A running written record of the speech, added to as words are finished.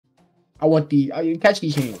I want the. Catch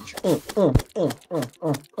these hands.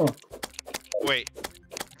 Wait,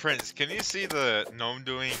 Prince, can you see the gnome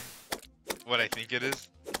doing what I think it is?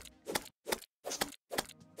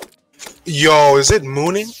 Yo, is it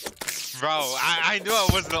mooning? Bro, I knew I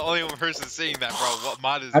wasn't the only one person saying that, bro. What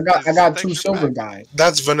mod is? I got is 2 silver guys.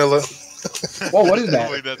 That's vanilla. Whoa, what is Wait,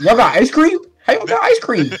 that? that's Y'all got ice cream? How y'all got ice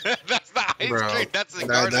cream? That's not ice Bro, cream. That's a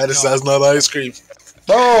garden that's gnome. not ice cream.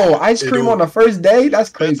 Bro, ice cream on the first day?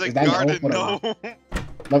 That's crazy. That's a Is that garden gnome? gnome.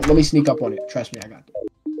 Let me sneak up on it. Trust me, I got it.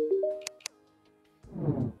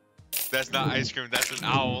 That's not ice cream. That's an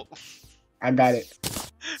owl. I got it.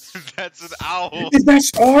 That's an owl. Is that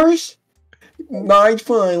stars? Nah, it's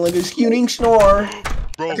fine. Like a shooting star.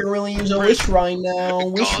 Bro, I can really use a wish right now.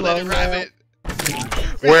 Wish call right that now. rabbit.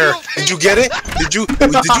 Where? Did you get it? Did you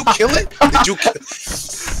kill it? Did you?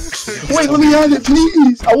 Wait, let me have it,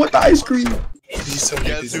 please. I want the ice cream. Please tell me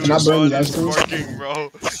Guess this who's Can I burn the is ice cream? working,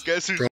 bro? Guess who's